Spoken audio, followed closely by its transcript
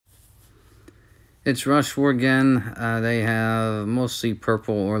It's Rush War again. They have mostly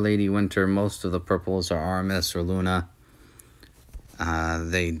purple or Lady Winter. Most of the purples are Artemis or Luna.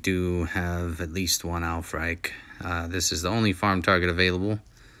 They do have at least one Alfreich. This is the only farm target available.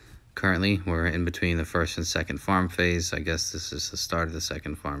 Currently, we're in between the first and second farm phase. I guess this is the start of the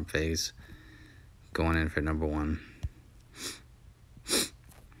second farm phase. Going in for number 1.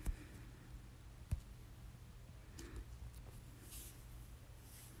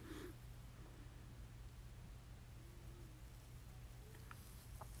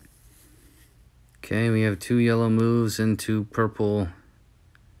 Okay, we have 2 yellow moves into purple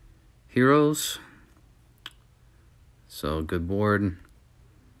heroes. So, good board.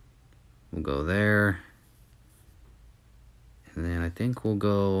 We'll go there. And then I think we'll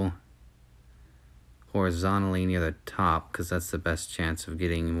go horizontally near the top, because that's the best chance of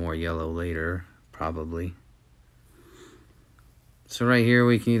getting more yellow later, probably. So right here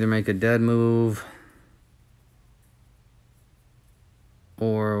we can either make a dead move,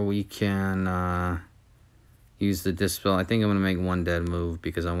 or we can use the dispel. I think I'm going to make one dead move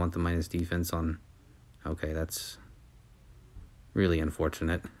because I want the minus defense on. Okay, that's really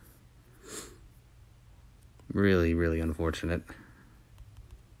unfortunate. Really, really unfortunate.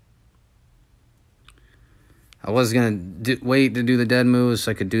 I was going to wait to do the dead moves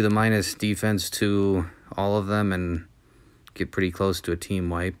so I could do the minus defense to all of them and get pretty close to a team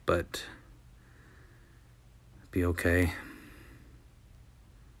wipe, but be okay.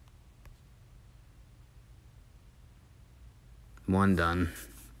 One done.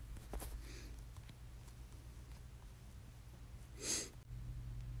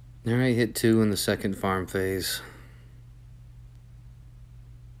 Alright, hit 2 in the second farm phase.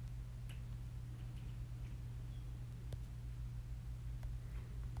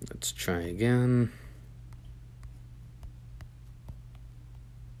 Let's try again.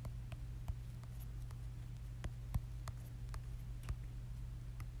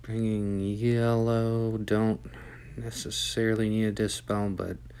 Bringing yellow, don't necessarily need a dispel,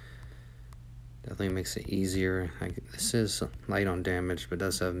 but definitely makes it easier. This is light on damage, but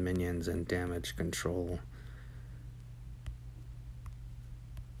does have minions and damage control.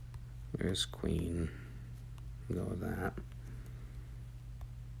 There's Queen. Go with that.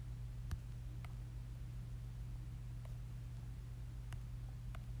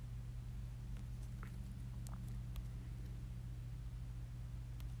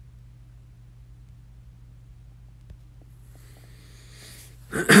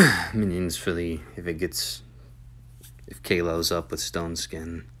 Minions for the if Kalo's up with Stone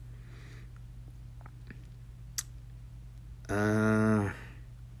Skin. Not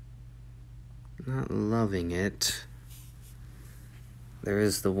loving it. There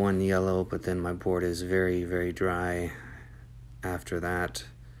is the one yellow, but then my board is very, very dry after that.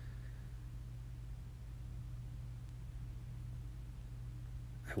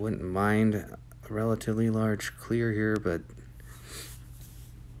 I wouldn't mind a relatively large clear here, but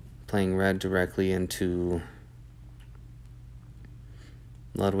playing red directly into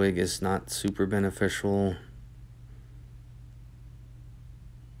Ludwig is not super beneficial.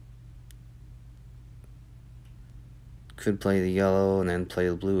 Could play the yellow and then play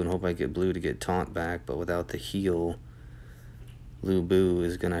the blue and hope I get blue to get taunt back, but without the heal, Lu Bu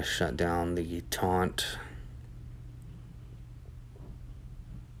is going to shut down the taunt.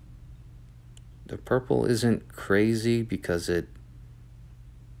 The purple isn't crazy because it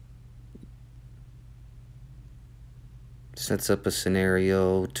sets up a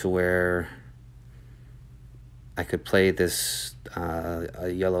scenario to where I could play this a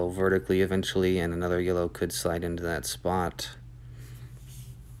yellow vertically eventually, and another yellow could slide into that spot.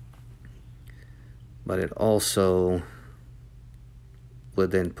 But it also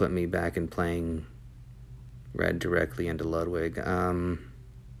would then put me back in playing red directly into Ludwig. So I'm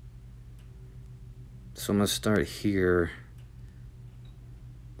going to start here,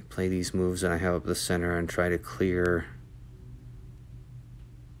 play these moves that I have up the center, and try to clear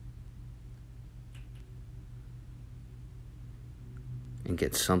and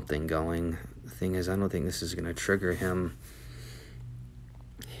get something going. The thing is, I don't think this is going to trigger him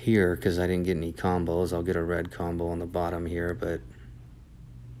here because I didn't get any combos. I'll get a red combo on the bottom here, but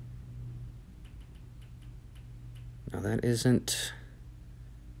now that isn't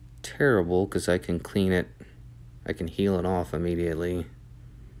terrible because I can clean it. I can heal it off immediately.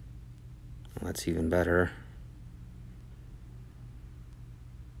 Well, that's even better.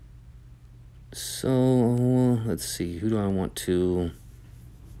 So let's see, who do I want to...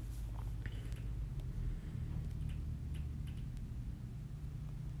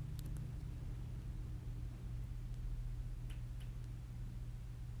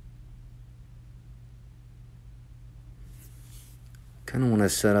 Kind of want to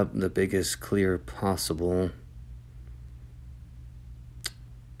set up the biggest clear possible.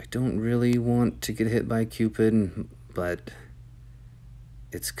 I don't really want to get hit by Cupid, but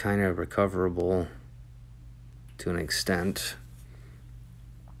it's kind of recoverable to an extent.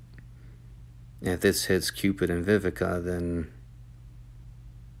 If this hits Cupid and Vivica, then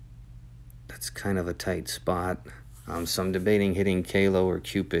that's kind of a tight spot. So I'm debating hitting Kalo or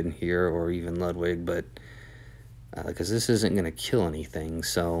Cupid here, or even Ludwig, but because this isn't going to kill anything.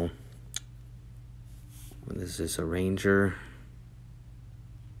 So what is this, a Ranger?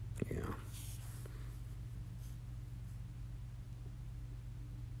 Yeah.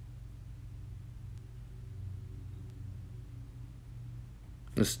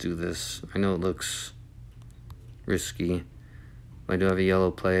 Let's do this. I know it looks risky. I do have a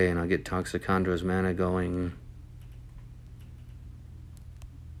yellow play, and I'll get Toxicondra's mana going.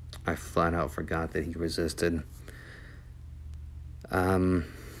 I flat out forgot that he resisted.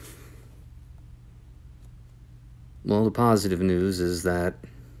 Well, the positive news is that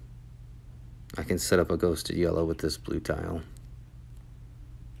I can set up a ghosted yellow with this blue tile.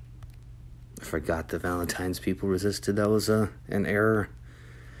 I forgot the Valentine's people resisted. That was an error.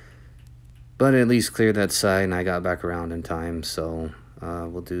 But at least cleared that side, and I got back around in time, so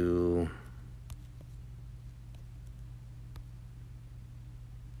we'll do...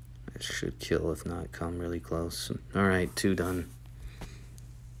 It should kill, if not come really close. Alright, 2 done.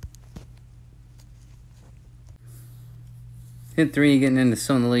 Hit 3, getting into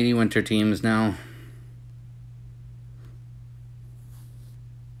some of the Lady Winter teams now.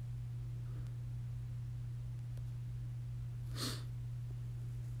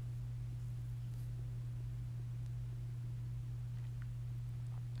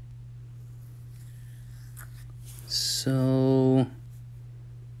 So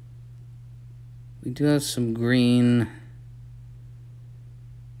we do have some green.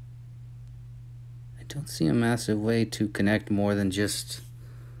 I don't see a massive way to connect more than just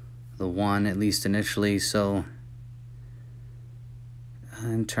the one, at least initially. So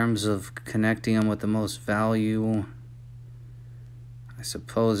in terms of connecting them with the most value, I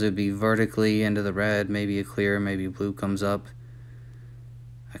suppose it'd be vertically into the red, maybe a clear, maybe blue comes up.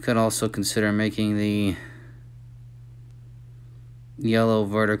 I could also consider making the yellow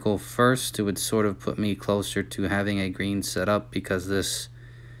vertical first. It would sort of put me closer to having a green set up, because this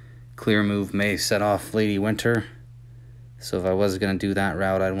clear move may set off Lady Winter. So if I was going to do that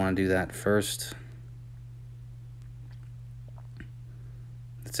route, I'd want to do that first.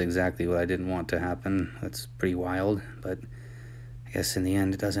 That's exactly what I didn't want to happen. That's pretty wild, but I guess in the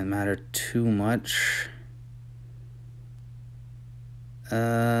end it doesn't matter too much.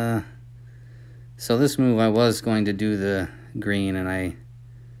 So this move I was going to do the green, and I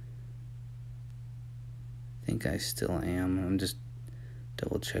think I still am. I'm just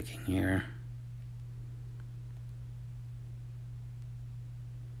double checking here.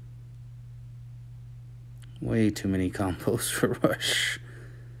 Way too many combos for Rush.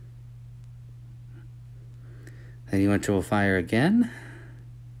 Lady Winter will fire again.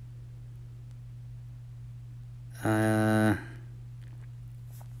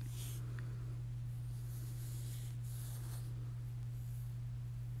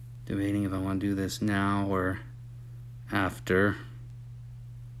 Debating if I want to do this now or after.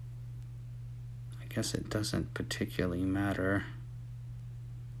 I guess it doesn't particularly matter.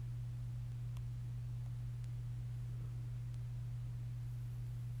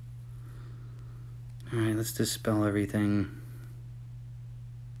 Alright, let's dispel everything.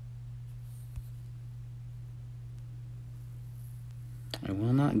 I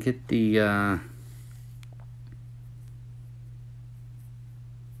will not get the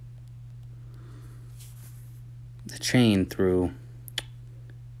chain through,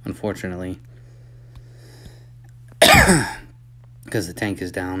 unfortunately, because the tank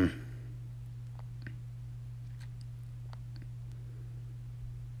is down.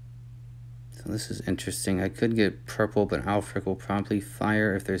 So this is interesting. I could get purple, but Alfric will promptly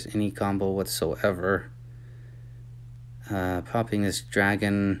fire if there's any combo whatsoever. Popping this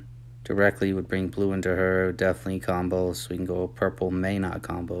dragon directly would bring blue into her. Definitely combo, so we can go purple. May not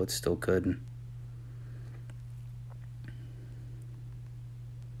combo, it still could.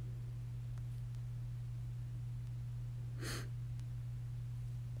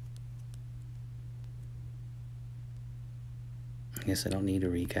 I guess I don't need to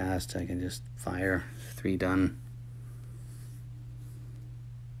recast. I can just fire. 3 done.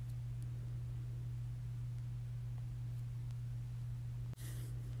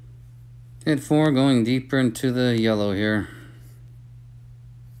 Hit 4, going deeper into the yellow here.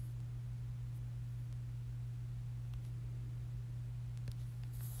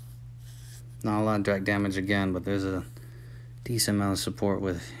 Not a lot of direct damage again, but there's a decent amount of support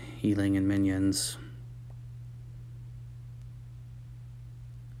with healing and minions.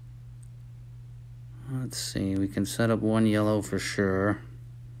 Let's see, we can set up one yellow for sure.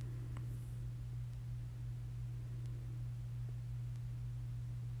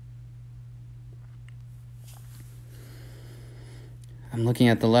 I'm looking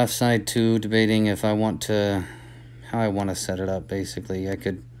at the left side too, debating if I want to, how I want to set it up basically. I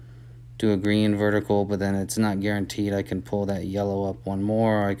could do a green vertical, but then it's not guaranteed I can pull that yellow up one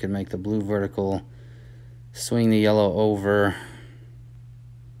more. I could make the blue vertical, swing the yellow over.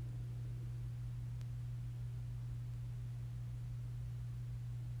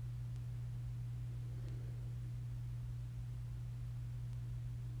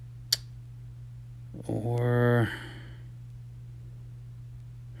 Or,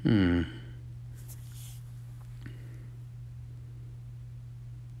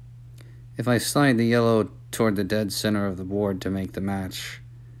 if I slide the yellow toward the dead center of the board to make the match,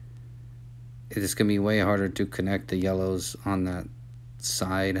 it's going to be way harder to connect the yellows on that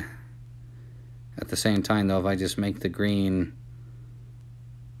side. At the same time, though, if I just make the green,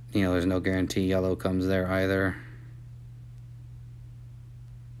 you know, there's no guarantee yellow comes there either.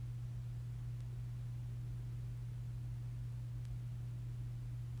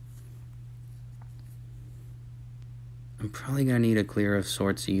 I'm probably going to need a clear of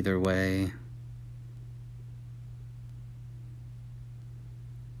sorts either way.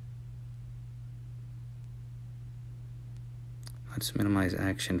 Let's minimize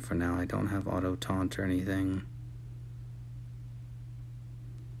action for now. I don't have auto taunt or anything.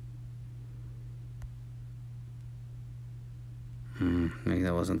 Maybe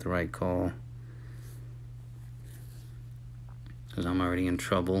that wasn't the right call, because I'm already in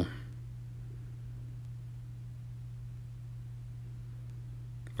trouble.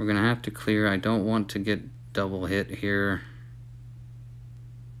 We're gonna have to clear. I don't want to get double hit here.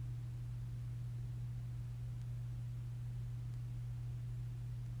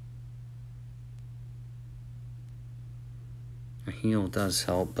 A heal does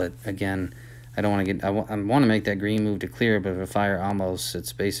help, but again, I don't want to get. I want to make that green move to clear, but if I fire almost,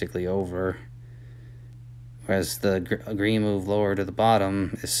 it's basically over. Whereas the green move lower to the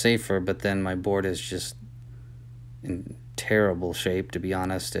bottom is safer, but then my board is just in terrible shape, to be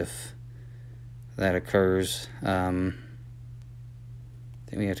honest, if that occurs. I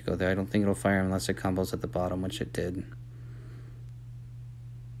think we have to go there. I don't think it'll fire unless it combos at the bottom, which it did.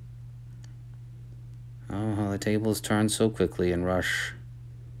 Oh, how the tables turn so quickly in Rush.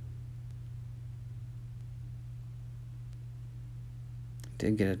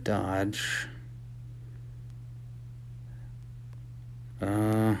 Did get a dodge.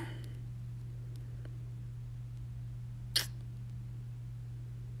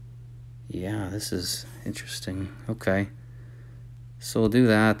 Yeah, this is interesting. Okay. So we'll do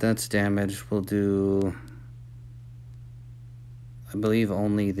that. That's damage. We'll do, I believe,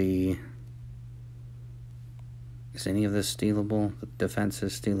 only the... Is any of this stealable? The defense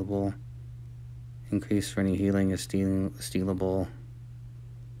is stealable. Increase for any healing is stealable.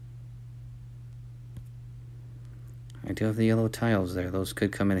 I do have the yellow tiles there. Those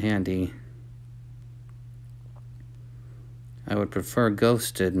could come in handy. I would prefer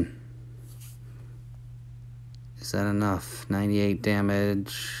ghosted. Is that enough? 98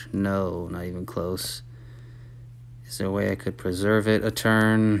 damage? No, not even close. Is there a way I could preserve it a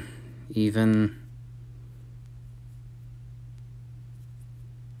turn? Even?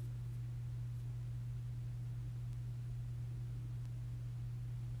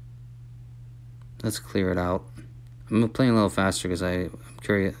 Let's clear it out. I'm playing a little faster because I'm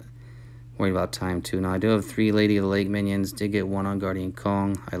curious, worried about time too. Now I do have 3 Lady of the Lake minions. Did get 1 on Guardian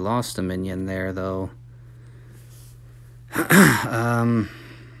Kong. I lost a minion there though. I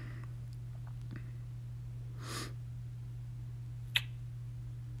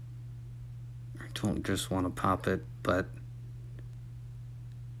don't just want to pop it, but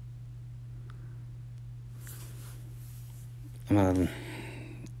I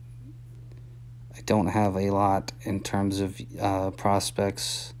don't have a lot in terms of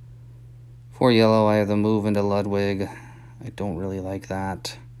prospects. For yellow, I have the move into Ludwig. I don't really like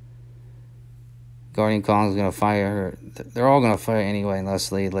that. Guardian Kong's going to fire. They're all going to fire anyway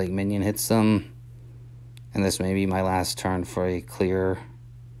unless Lady Lake minion hits them. And this may be my last turn for a clear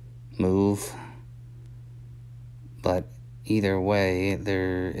move. But either way,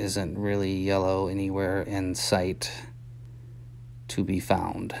 there isn't really yellow anywhere in sight to be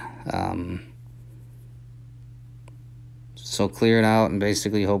found. So clear it out and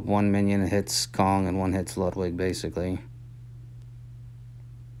basically hope 1 minion hits Kong and 1 hits Ludwig, basically.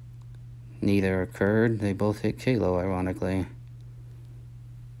 Neither occurred. They both hit Kalo, ironically.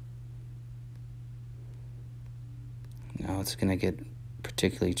 Now it's going to get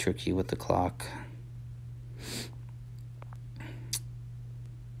particularly tricky with the clock.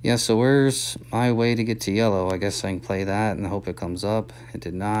 Yeah, so where's my way to get to yellow? I guess I can play that and hope it comes up. It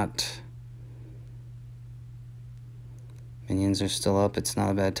did not. Minions are still up. It's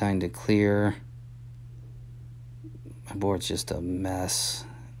not a bad time to clear. My board's just a mess.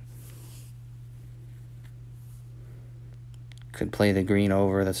 Could play the green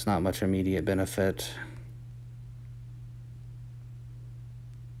over. That's not much immediate benefit.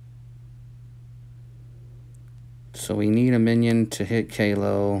 So we need a minion to hit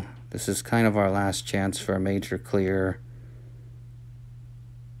Kalo. This is kind of our last chance for a major clear.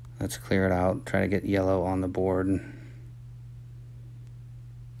 Let's clear it out. Try to get yellow on the board.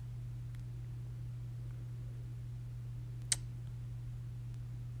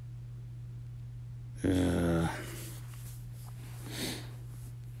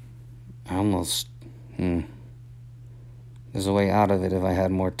 There's a way out of it if I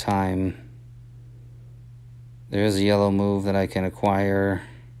had more time. There is a yellow move that I can acquire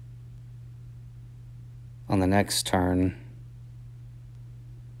on the next turn.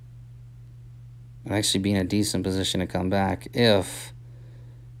 I'd actually be in a decent position to come back if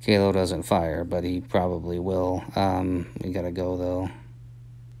Kalo doesn't fire, but he probably will. We gotta go though.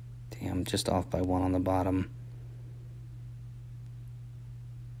 Damn, just off by 1 on the bottom.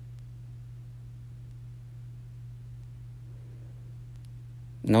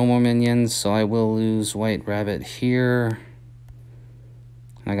 No more minions, so I will lose White Rabbit here.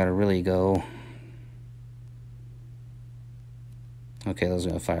 I gotta really go. Okay, those are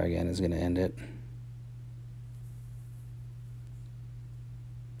gonna fire again. It's gonna end it.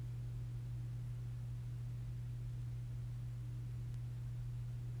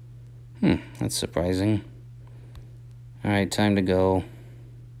 That's surprising. Alright, time to go.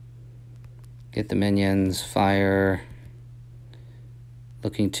 Get the minions, fire.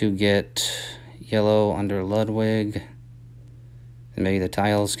 Looking to get yellow under Ludwig. And maybe the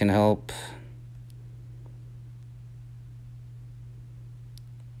tiles can help.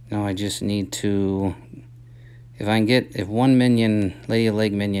 No, I just need to... If one minion, Lady of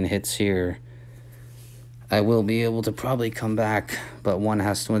Leg minion hits here, I will be able to probably come back, but one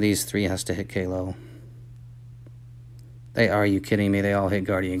of these 3 has to hit Kalo. Are you kidding me? They all hit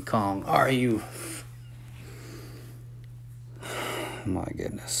Guardian Kong. Are you? My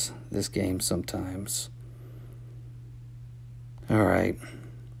goodness. This game sometimes. Alright.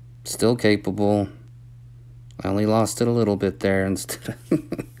 Still capable. I only lost it a little bit there instead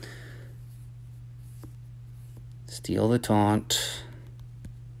of... Steal the taunt.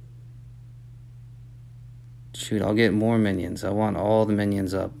 Shoot, I'll get more minions. I want all the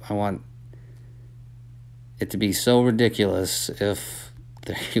minions up. I want it to be so ridiculous if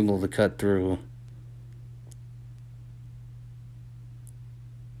they're able to cut through.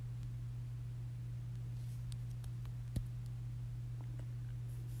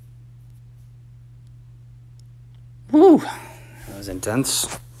 Woo! That was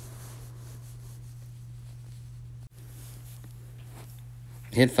intense.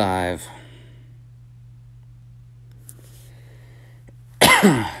 Hit 5.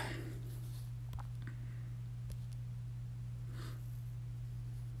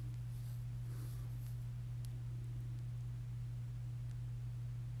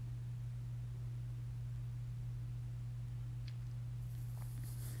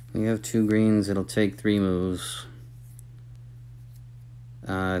 You have 2 greens, it'll take 3 moves.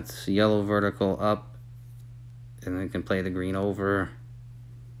 It's yellow vertical up, and then can play the green over.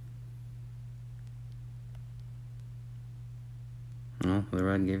 Well, the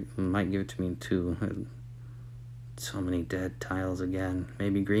red might give it to me in 2. So many dead tiles again.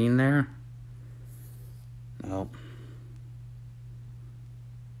 Maybe green there? Nope.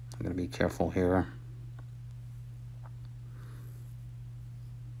 I'm gonna be careful here.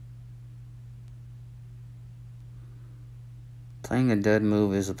 Playing a dead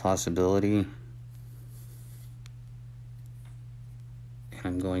move is a possibility. And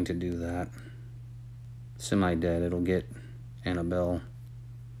I'm going to do that. Semi-dead, it'll get Annabelle.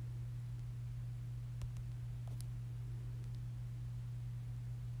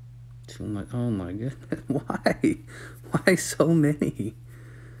 Too much. Oh my goodness. Why? Why so many?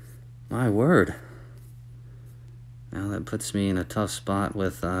 My word. Now that puts me in a tough spot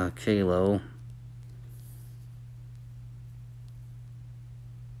with Kalo.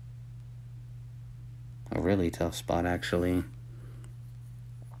 A really tough spot, actually.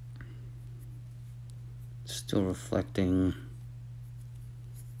 Still reflecting.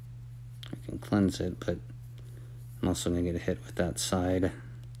 cleanse it, but I'm also going to get hit with that side.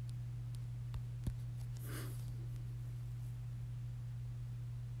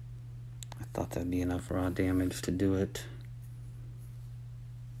 I thought that'd be enough raw damage to do it.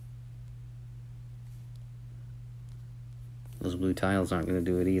 Those blue tiles aren't going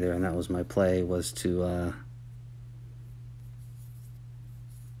to do it either, and that was my play, was to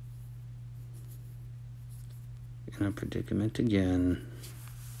in a predicament again.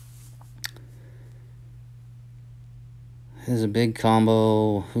 There's a big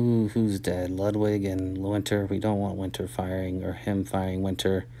combo. Who's dead? Ludwig and Winter. We don't want Winter firing, or him firing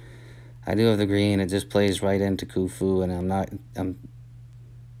Winter. I do have the green. It just plays right into Khufu, and I'm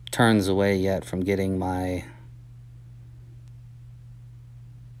turns away yet from getting my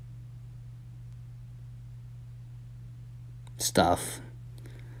stuff.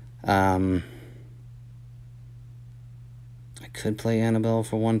 I could play Annabelle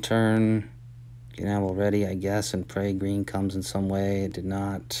for one turn. Get Annabelle ready, I guess, and pray green comes in some way. It did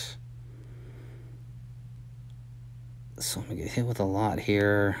not. So I'm going to get hit with a lot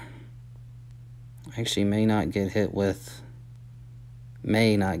here. I actually may not get hit with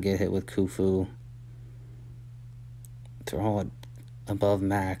Khufu. They're all above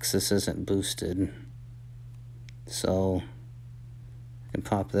max. This isn't boosted. So I can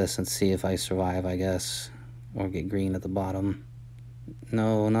pop this and see if I survive, I guess. Or get green at the bottom.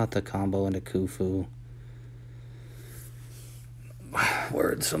 No, not the combo into Khufu.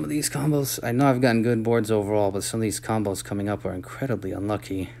 Word, some of these combos, I know I've gotten good boards overall, but some of these combos coming up are incredibly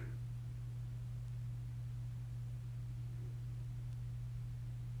unlucky.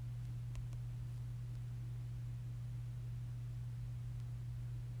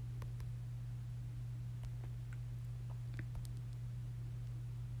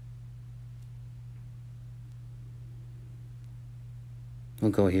 We'll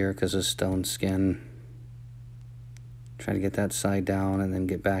go here because of stone skin. Try to get that side down and then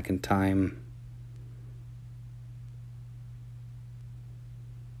get back in time.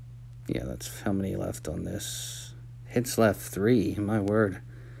 Yeah, that's how many left on this. Hits left 3, my word.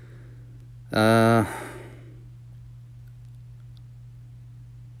 I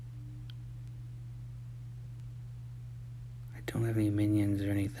don't have any minions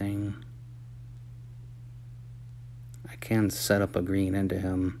or anything. I can set up a green into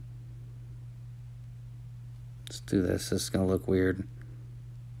him. Let's do this. This is going to look weird.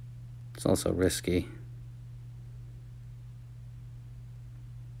 It's also risky.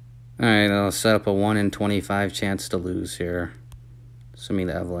 Alright, I'll set up a 1 in 25 chance to lose here. Assuming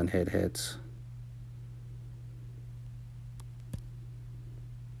the Evelyn hits.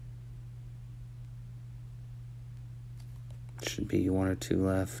 Should be 1 or 2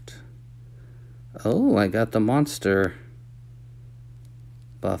 left. Oh, I got the monster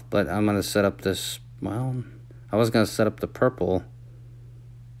buff, but I'm going to set up this, well, I was going to set up the purple,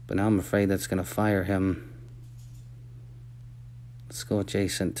 but now I'm afraid that's going to fire him. Let's go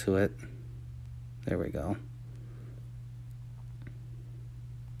adjacent to it. There we go.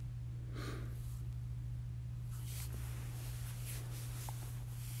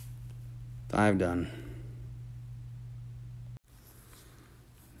 Five done.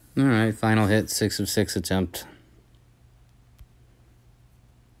 Alright, final hit, 6 of 6 attempt.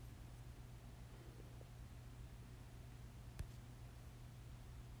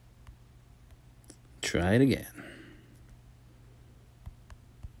 Try it again.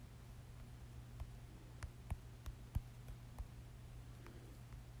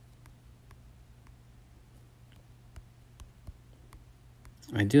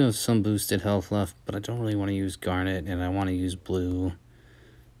 I do have some boosted health left, but I don't really want to use Garnet, and I want to use blue.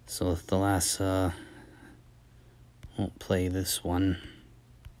 So if the last won't play this one.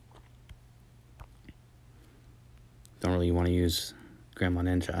 Don't really want to use Grandma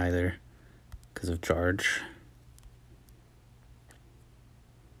Ninja either because of charge.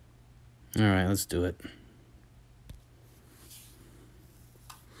 Alright, let's do it.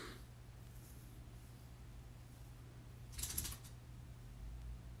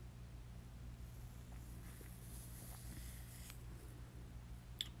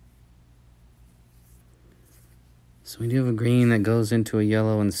 So we do have a green that goes into a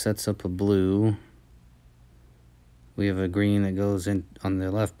yellow and sets up a blue. We have a green that goes in on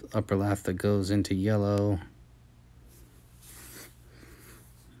the left, upper left, that goes into yellow.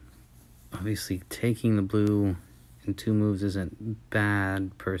 Obviously, taking the blue in 2 moves isn't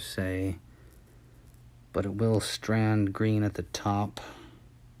bad per se, but it will strand green at the top.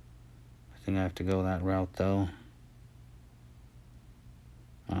 I think I have to go that route though.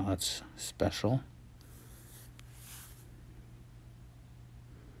 Oh, that's special.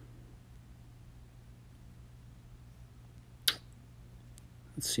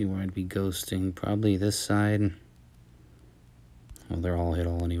 Let's see where I'd be ghosting. Probably this side. Well, they're all hit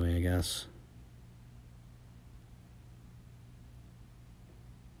all anyway, I guess.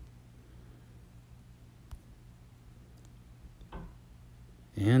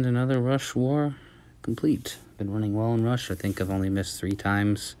 And another rush war complete. Been running well in rush. I think I've only missed 3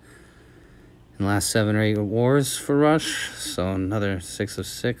 times in the last 7 or 8 wars for rush. So another 6 of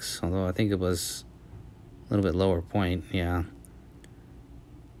 6. Although I think it was a little bit lower point. Yeah.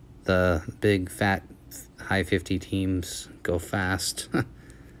 The big, fat, high 50 teams go fast.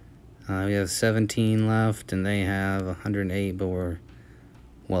 We have 17 left, and they have 108, but we're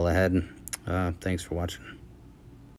well ahead. Thanks for watching.